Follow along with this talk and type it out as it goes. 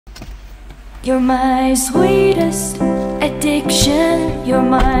You're my sweetest addiction, you're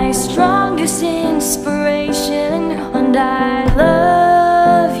my strongest inspiration, and I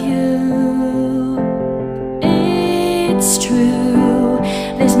love you. It's true,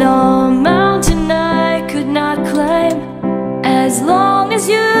 there's no mountain I could not climb as long as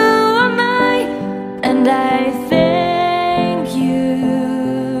you are mine, and I thank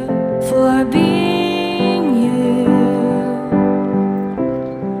you for being you.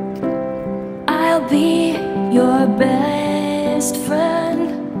 I'll be your best friend,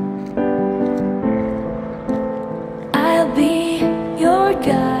 I'll be your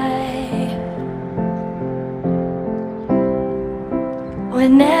guide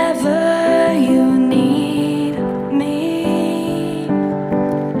whenever you need me.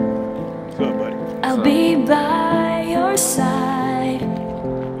 What's up, buddy? I'll be by your side.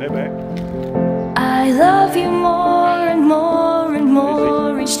 Hey, man. I love you more and more and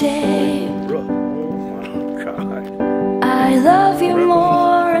more each day. Bro. Oh, my God. I love you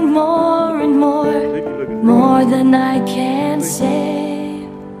more and more and more than I can say.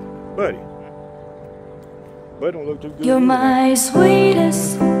 Buddy. Buddy don't look too good. You're my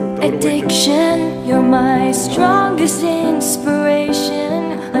sweetest addiction, you're my strongest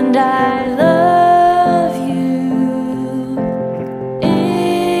inspiration, and I love you.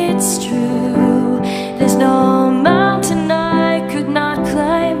 It's true, there's no mountain I could not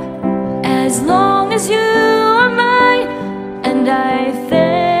climb as long as you are mine, and I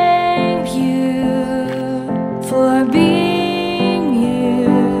thank you for being you.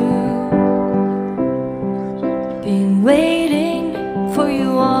 Been waiting for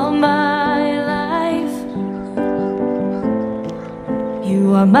you all my life.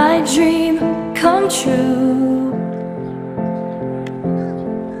 You are my dream come true.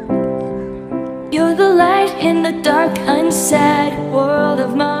 You're the light in the dark, unsad world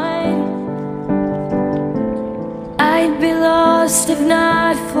of mine. I'd be lost if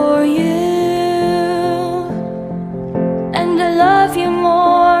not for you. And I love you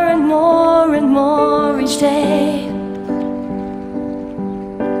more and more and more each day.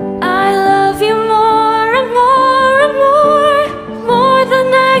 I love you more and more and more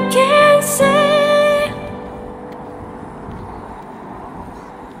than I can say.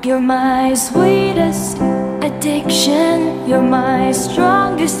 You're my sweetest addiction, you're my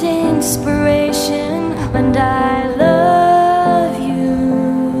strongest inspiration, and I love you.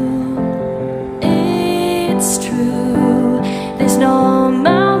 It's true, there's no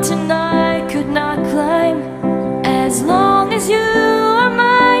mountain I could not climb as long as you are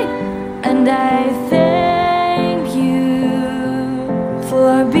mine, and I thank you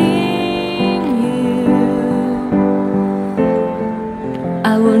for being you.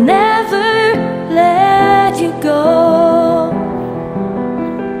 I will never let you go,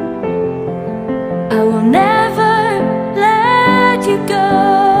 I will never let you go.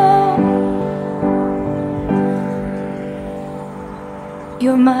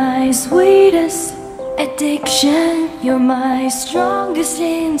 You're my sweetest addiction, you're my strongest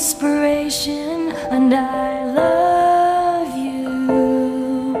inspiration, and I love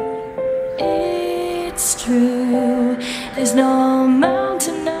you. It's true, there's no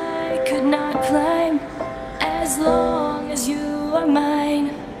mountain I could not climb as long as you are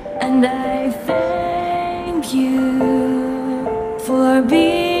mine, and I thank you for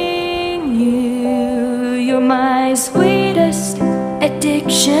being you. You're my sweetest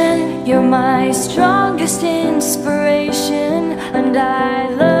addiction, you're my strongest inspiration, and I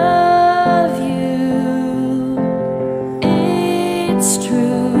love you.